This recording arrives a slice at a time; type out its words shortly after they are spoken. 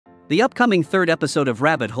The upcoming third episode of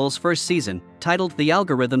Rabbit Hole's first season, titled The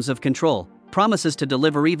Algorithms of Control, promises to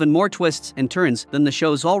deliver even more twists and turns than the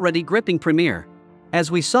show's already gripping premiere.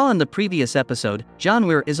 As we saw in the previous episode, John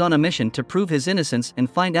Weir is on a mission to prove his innocence and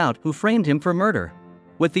find out who framed him for murder.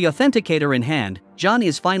 With the authenticator in hand, John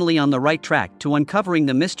is finally on the right track to uncovering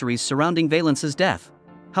the mysteries surrounding Valence's death.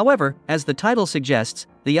 However, as the title suggests,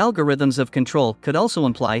 the algorithms of control could also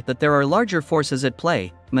imply that there are larger forces at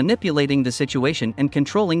play, manipulating the situation and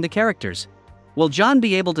controlling the characters. Will John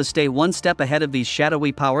be able to stay one step ahead of these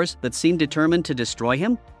shadowy powers that seem determined to destroy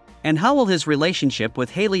him? And how will his relationship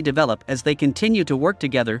with Haley develop as they continue to work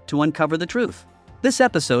together to uncover the truth? This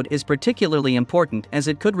episode is particularly important as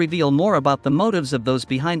it could reveal more about the motives of those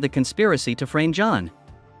behind the conspiracy to frame John.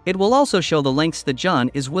 It will also show the lengths that John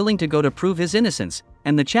is willing to go to prove his innocence,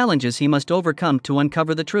 and the challenges he must overcome to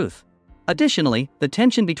uncover the truth. Additionally, the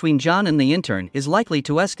tension between John and the intern is likely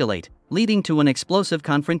to escalate, leading to an explosive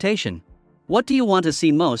confrontation. What do you want to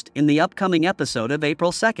see most in the upcoming episode of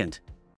April 2nd?